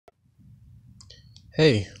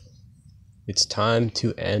Hey, it's time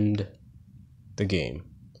to end the game.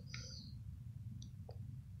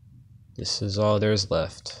 This is all there's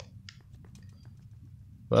left.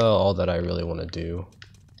 Well, all that I really want to do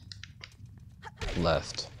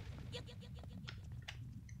left.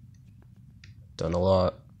 Done a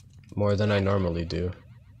lot more than I normally do.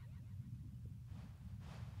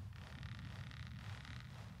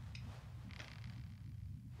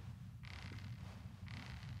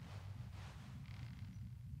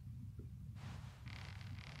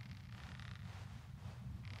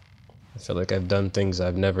 I feel like I've done things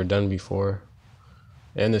I've never done before.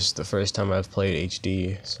 And this is the first time I've played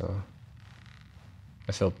HD, so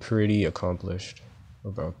I feel pretty accomplished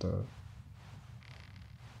about that.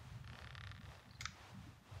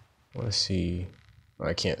 I want to see...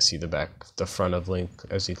 I can't see the front of Link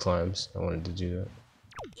as he climbs. I wanted to do that.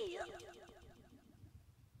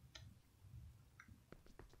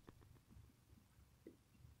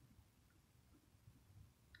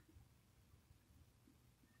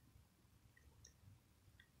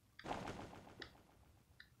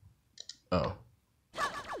 Oh.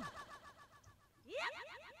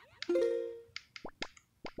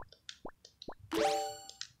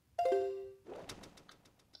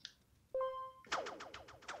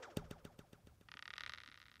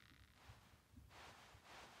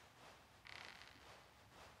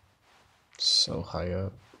 So high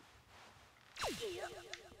up.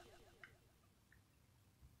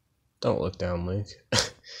 Don't look down, Link.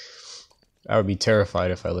 I would be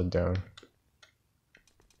terrified if I looked down.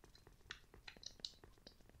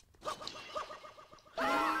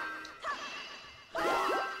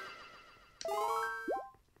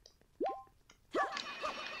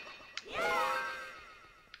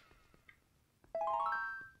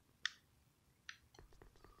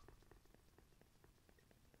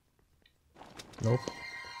 Nope.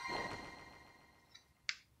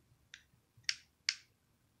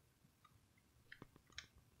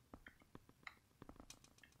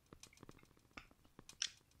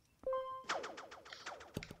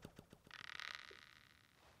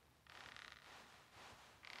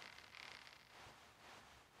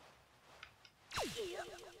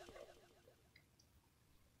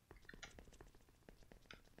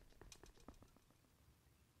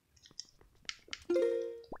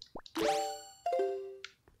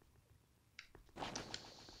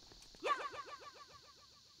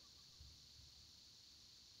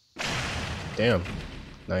 Damn.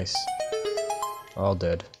 Nice. All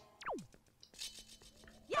dead.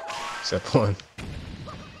 Except one.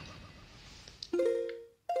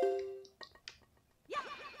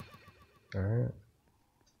 Alright.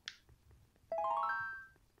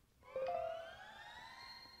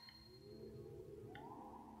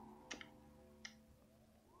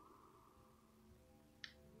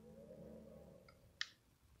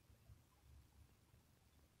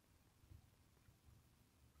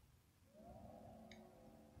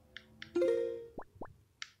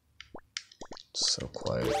 So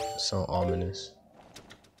quiet, so ominous.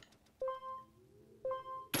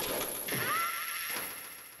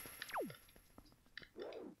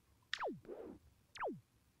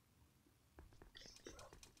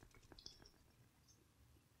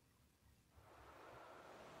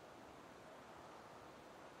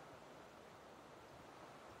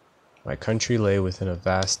 My country lay within a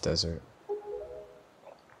vast desert.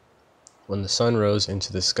 When the sun rose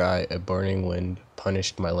into the sky, a burning wind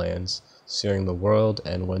punished my lands, searing the world,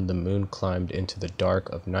 and when the moon climbed into the dark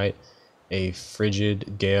of night, a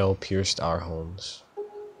frigid gale pierced our homes.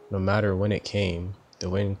 No matter when it came, the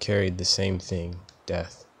wind carried the same thing,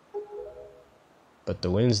 death. But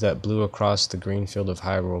the winds that blew across the green field of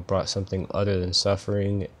Hyrule brought something other than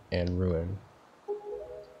suffering and ruin.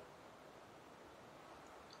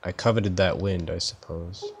 I coveted that wind, I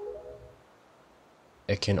suppose.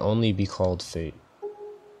 It can only be called fate.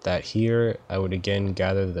 That here I would again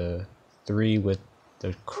gather the three with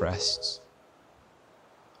the crests.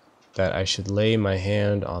 That I should lay my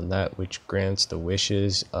hand on that which grants the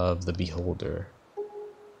wishes of the beholder.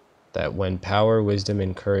 That when power, wisdom,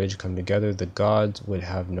 and courage come together, the gods would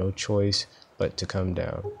have no choice but to come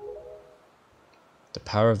down. The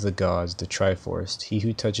power of the gods, the Triforce, he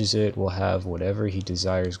who touches it will have whatever he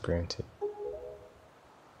desires granted.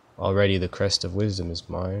 Already the crest of wisdom is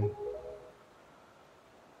mine.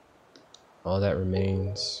 All that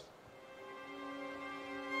remains.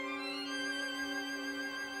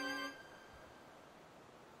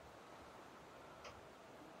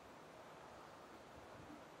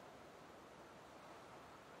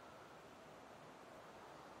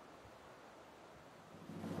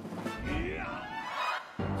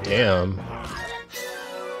 Damn.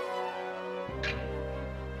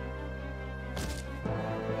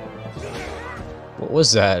 What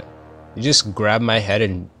was that? He just grabbed my head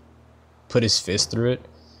and put his fist through it?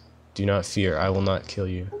 Do not fear, I will not kill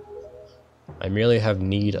you. I merely have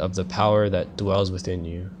need of the power that dwells within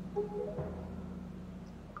you.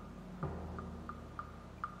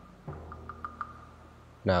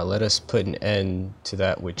 Now let us put an end to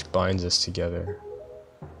that which binds us together.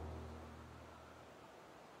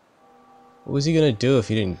 What was he gonna do if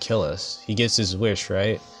he didn't kill us? He gets his wish,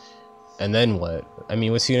 right? And then what? I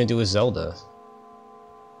mean, what's he gonna do with Zelda?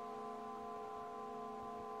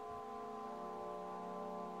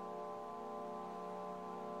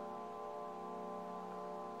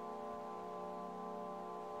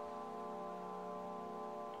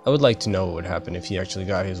 I would like to know what would happen if he actually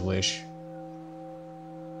got his wish.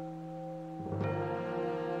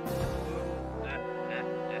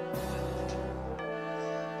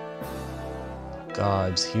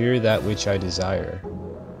 Gods, hear that which I desire.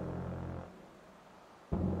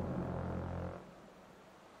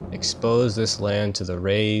 Expose this land to the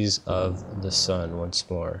rays of the sun once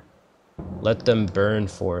more. Let them burn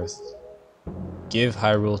forth. Give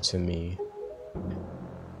Hyrule to me.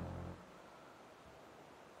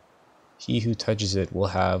 He who touches it will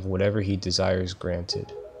have whatever he desires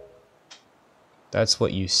granted. That's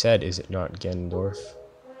what you said, is it not, Ganondorf?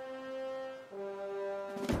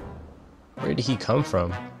 Where did he come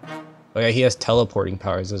from? Oh yeah, he has teleporting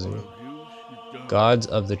powers, doesn't he? Gods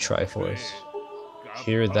of the Triforce,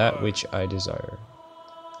 hear that which I desire.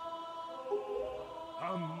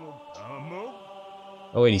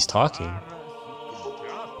 Oh wait, he's talking.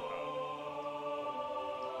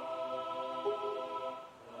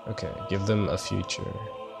 Okay, give them a future.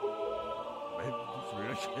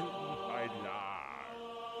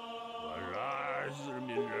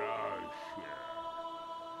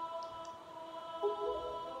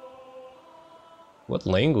 What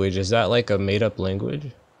language? Is that like a made-up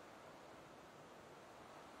language?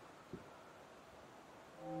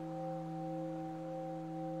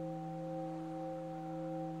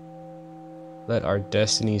 Let our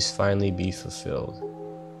destinies finally be fulfilled.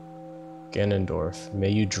 Ganondorf, may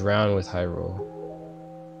you drown with Hyrule.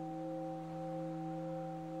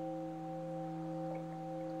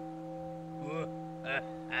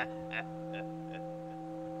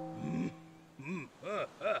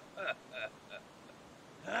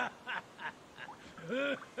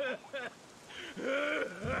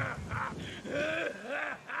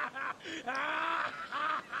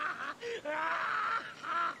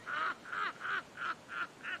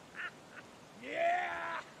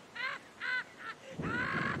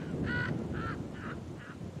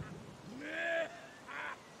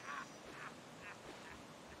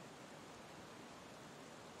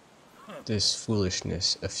 This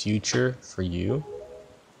foolishness, a future for you?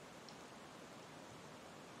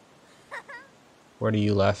 What are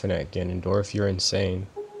you laughing at, Ganondorf? You're insane.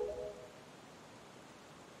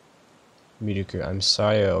 Miruku, I'm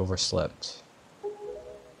sorry I overslept.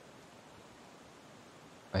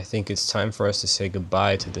 I think it's time for us to say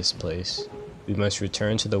goodbye to this place. We must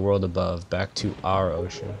return to the world above, back to our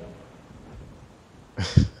ocean.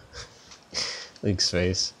 Link's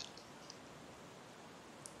face.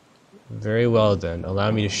 Very well then,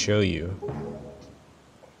 allow me to show you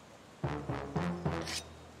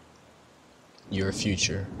your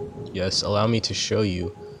future. Yes, allow me to show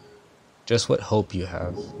you just what hope you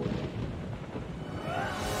have.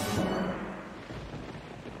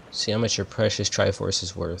 See how much your precious Triforce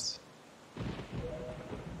is worth.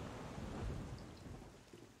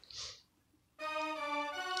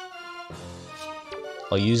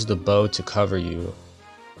 I'll use the bow to cover you.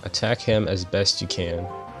 Attack him as best you can.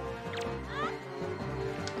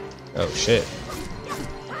 Oh shit.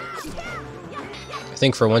 I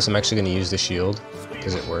think for once I'm actually going to use the shield,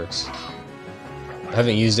 because it works. I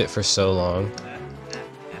haven't used it for so long.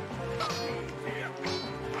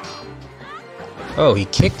 Oh, he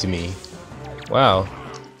kicked me. Wow.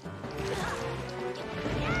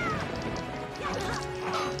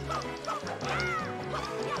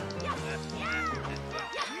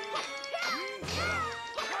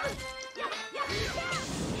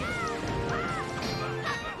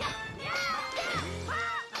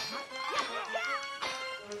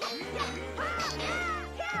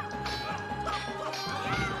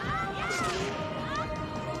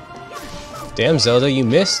 Damn, Zelda, you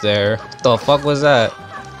missed there. What the fuck was that?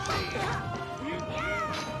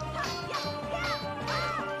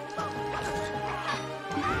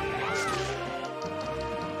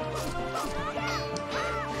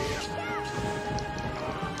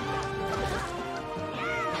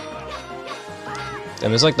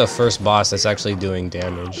 Damn, it's like the first boss that's actually doing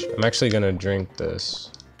damage. I'm actually gonna drink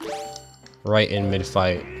this right in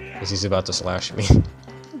mid-fight. As he's about to slash me.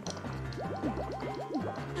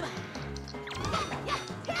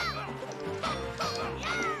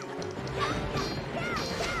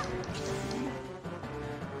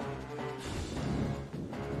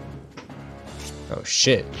 Oh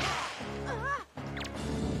shit.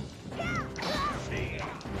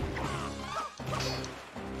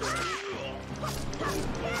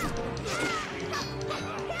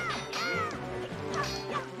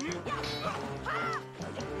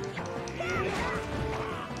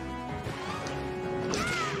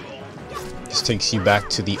 This takes you back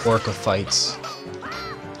to the Orca fights.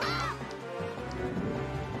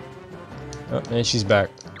 Oh, and she's back.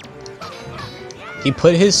 He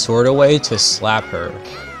put his sword away to slap her.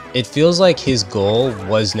 It feels like his goal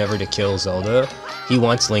was never to kill Zelda. He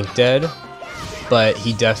wants Link dead, but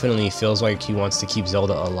he definitely feels like he wants to keep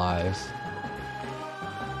Zelda alive.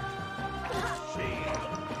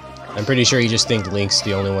 I'm pretty sure he just thinks Link's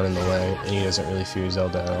the only one in the way, and he doesn't really fear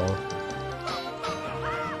Zelda at all.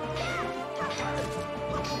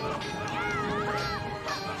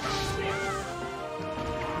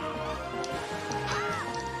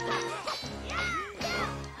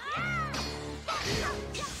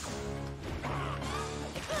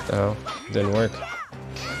 Oh, didn't work.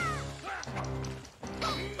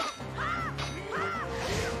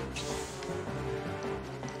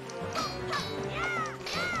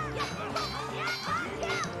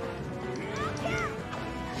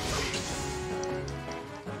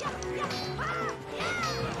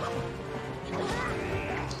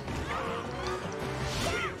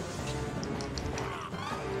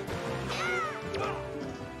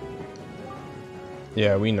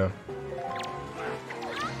 Yeah, we know.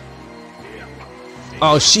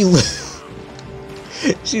 Oh, she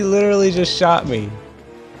literally just shot me.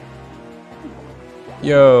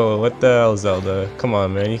 Yo, what the hell, Zelda? Come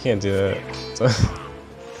on, man, you can't do that.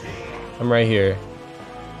 I'm right here.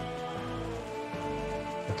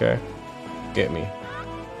 Okay, get me.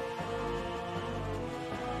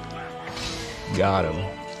 Got him.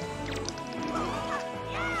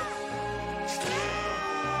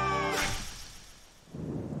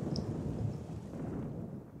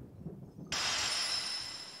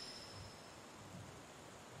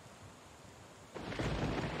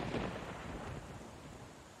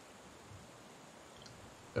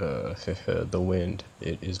 The wind,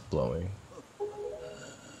 it is blowing.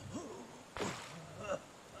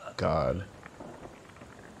 God.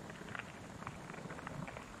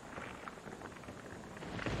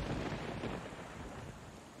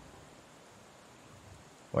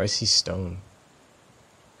 Why is he stone?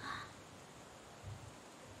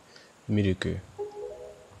 Miruku.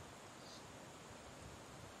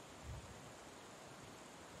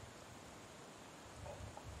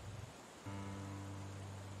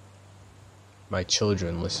 My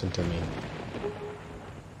children, listen to me.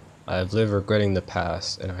 I have lived regretting the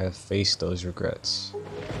past, and I have faced those regrets.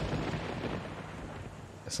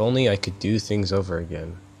 If only I could do things over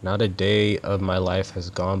again. Not a day of my life has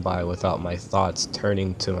gone by without my thoughts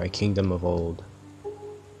turning to my kingdom of old.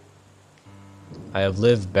 I have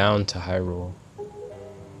lived bound to Hyrule.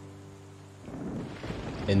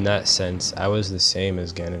 In that sense, I was the same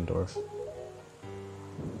as Ganondorf.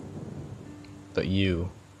 But you...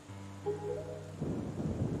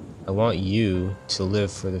 I want you to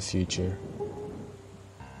live for the future.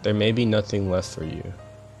 There may be nothing left for you,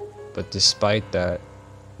 but despite that,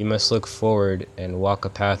 you must look forward and walk a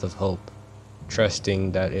path of hope,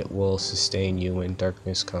 trusting that it will sustain you when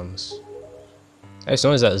darkness comes. I just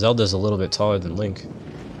noticed that Zelda's a little bit taller than Link.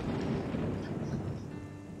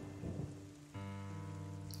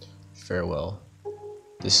 Farewell.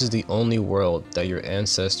 This is the only world that your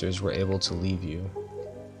ancestors were able to leave you.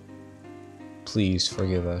 Please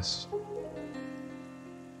forgive us.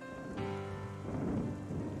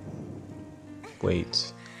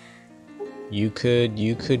 Wait. You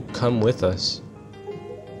could come with us.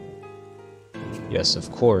 Yes, of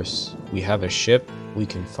course. We have a ship. We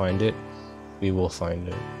can find it. We will find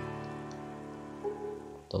it.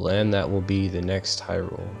 The land that will be the next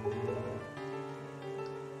Hyrule.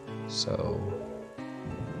 So...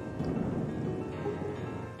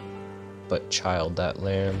 But child, that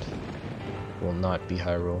land will not be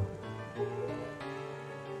Hyrule.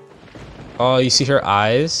 Oh, you see her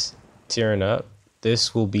eyes tearing up?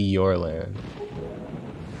 This will be your land.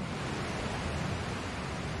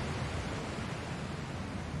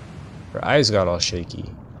 Her eyes got all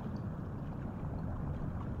shaky.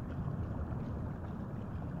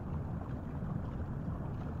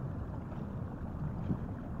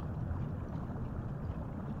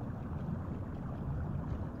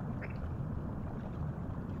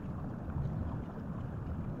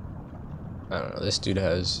 I don't know, this dude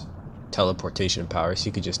has teleportation powers.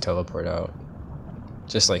 He could just teleport out.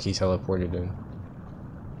 Just like he teleported in.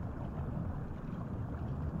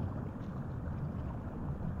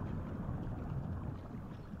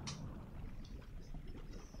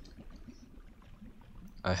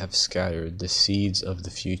 I have scattered the seeds of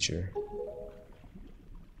the future.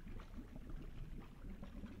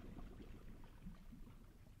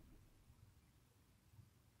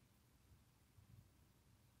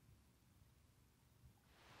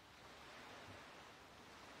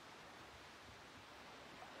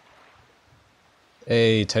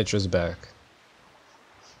 Hey, Tetra's back.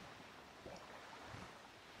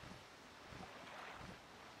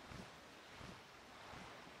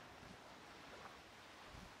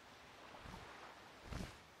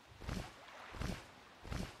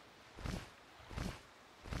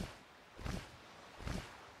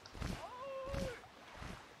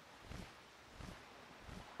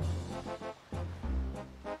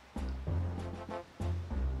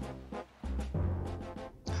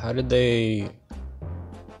 How did they...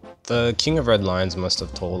 The King of Red Lions must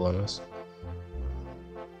have told on us.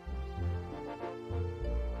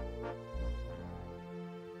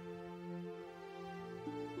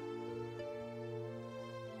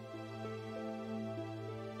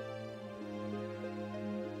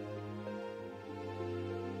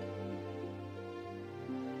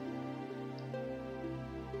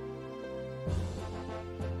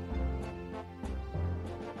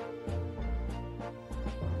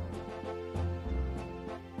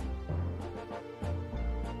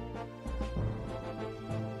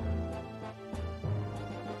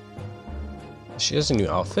 She has a new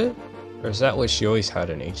outfit? Or is that what she always had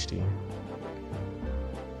in HD?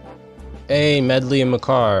 Hey, Medley and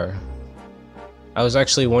Makar. I was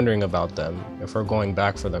actually wondering about them, if we're going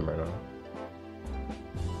back for them or not.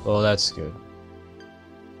 Well, that's good.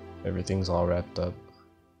 Everything's all wrapped up.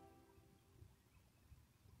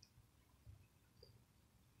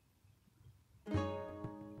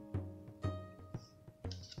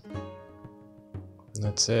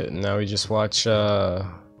 That's it. Now we just watch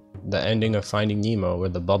the ending of Finding Nemo, where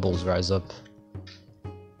the bubbles rise up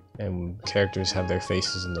and characters have their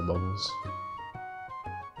faces in the bubbles.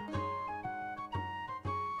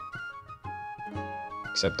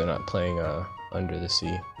 Except they're not playing Under the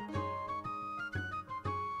Sea.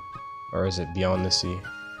 Or is it Beyond the Sea?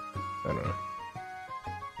 I don't know.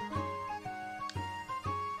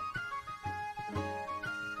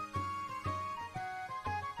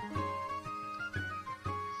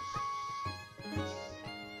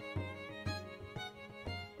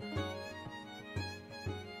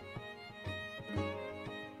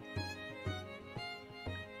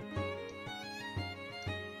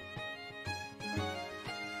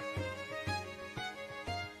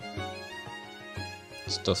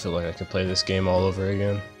 Still feel like I could play this game all over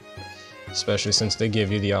again. Especially since they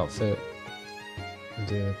give you the outfit.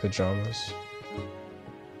 The pajamas.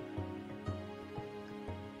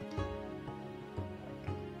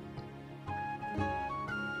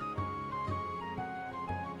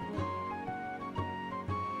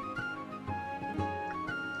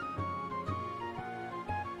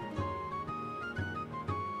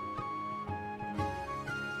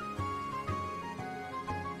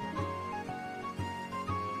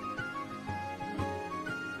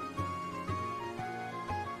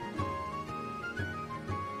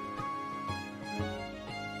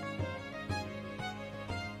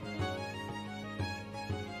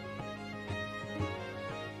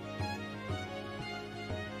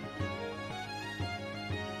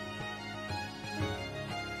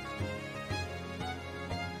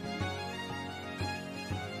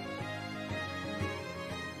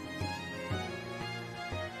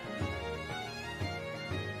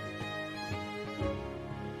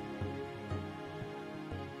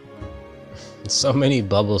 So many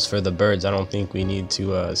bubbles for the birds, I don't think we need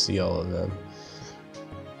to see all of them.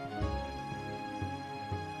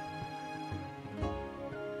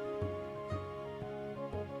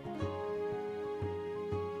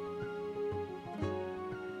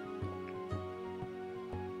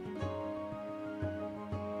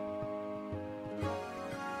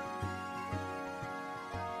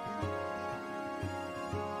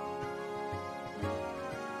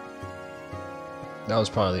 That was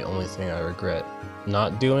probably the only thing I regret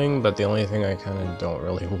not doing, but the only thing I kind of don't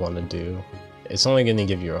really want to do. It's only going to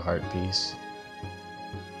give you a heart piece.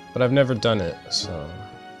 But I've never done it, so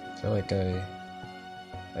I feel like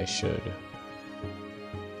I should.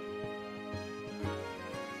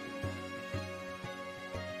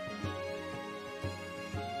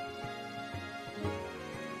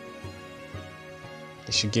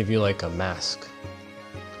 They should give you like a mask.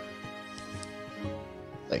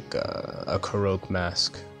 like a Kurok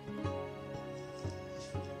mask.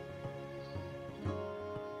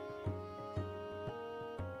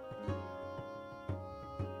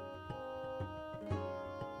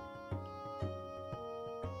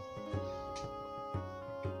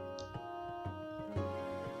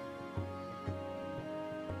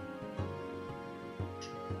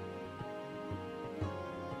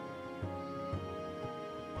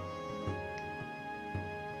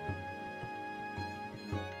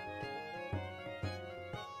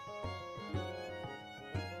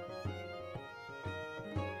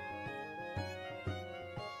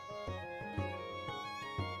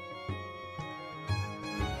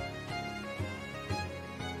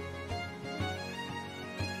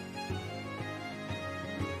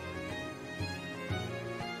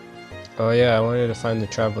 Oh yeah, I wanted to find the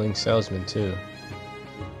traveling salesman too.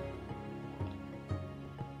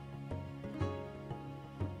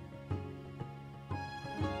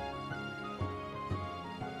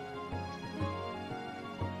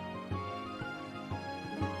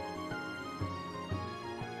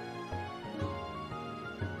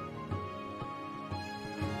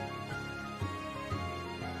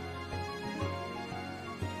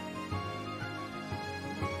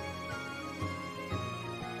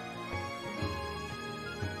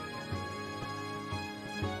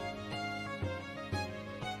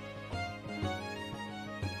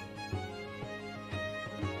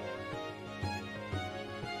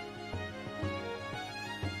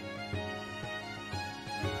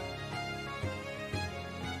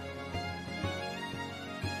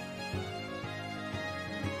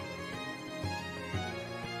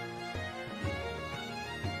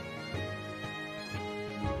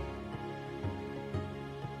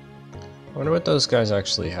 I wonder what those guys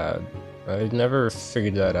actually had. I never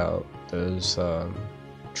figured that out. Those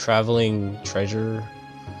traveling treasure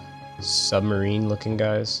submarine looking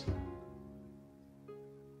guys.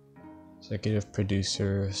 Executive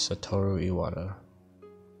producer Satoru Iwata.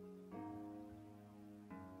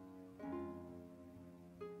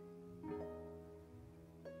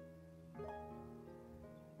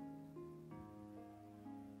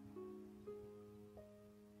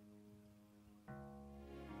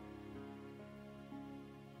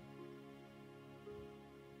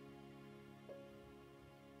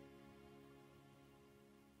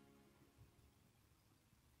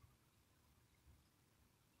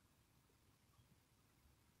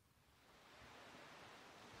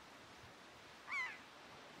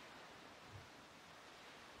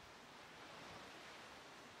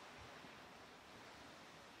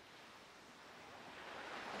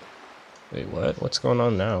 Wait, what? What's going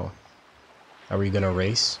on now? Are we gonna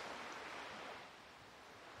race?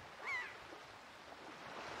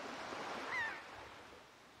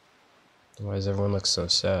 Why does everyone look so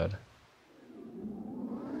sad?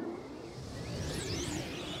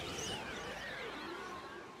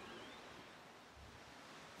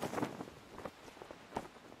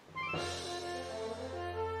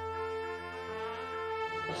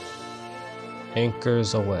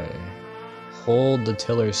 Anchors away. Hold the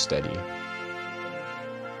tiller steady.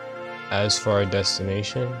 As for our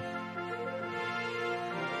destination,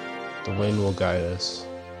 the wind will guide us.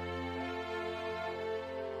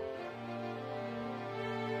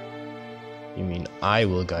 You mean I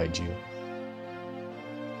will guide you?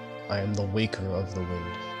 I am the waker of the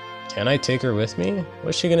wind. Can I take her with me?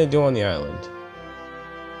 What's she gonna do on the island?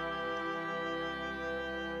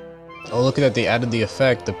 Oh, look at that, they added the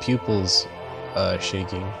effect, the pupils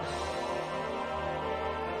shaking.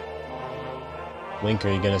 Link,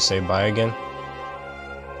 are you gonna say bye again?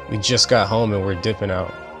 We just got home and we're dipping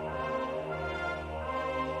out.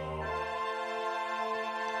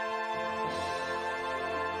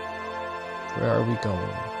 Where are we going?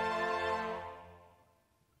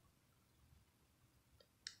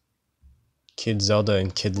 Kid Zelda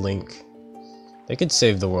and Kid Link. They could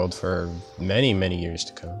save the world for many, many years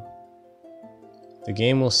to come. The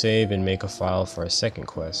game will save and make a file for a second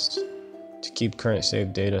quest. To keep current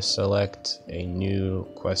save data, select a new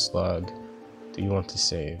quest log. Do you want to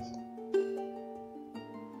save?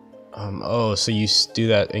 Oh, so you do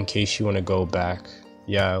that in case you want to go back.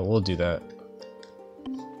 Yeah, we'll do that.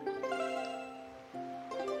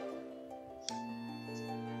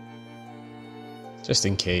 Just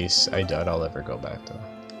in case. I doubt I'll ever go back though.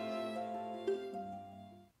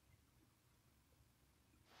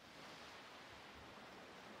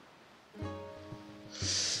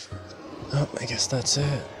 Oh, I guess that's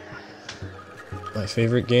it. My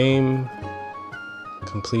favorite game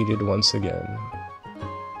completed once again.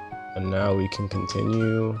 And now we can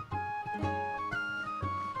continue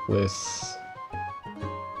with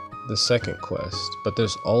the second quest, but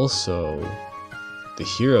there's also the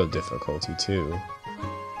hero difficulty too.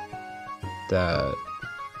 That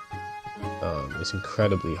is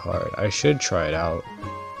incredibly hard. I should try it out.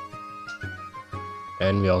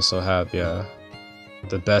 And we also have, yeah,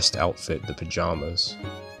 the best outfit, the pajamas.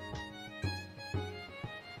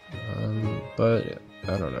 But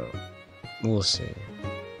I don't know. We'll see.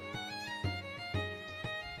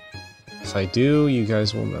 If I do, you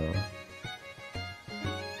guys will know.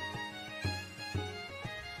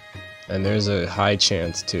 And there's a high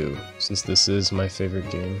chance too, since this is my favorite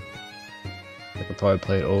game. I could probably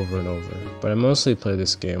play it over and over. But I mostly play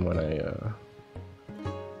this game when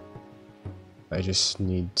I just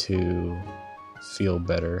need to feel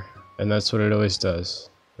better. And that's what it always does.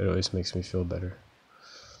 It always makes me feel better.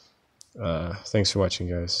 Thanks for watching,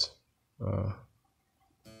 guys.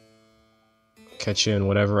 Catch you in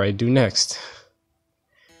whatever I do next.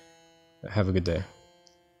 Have a good day.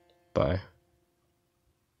 Bye.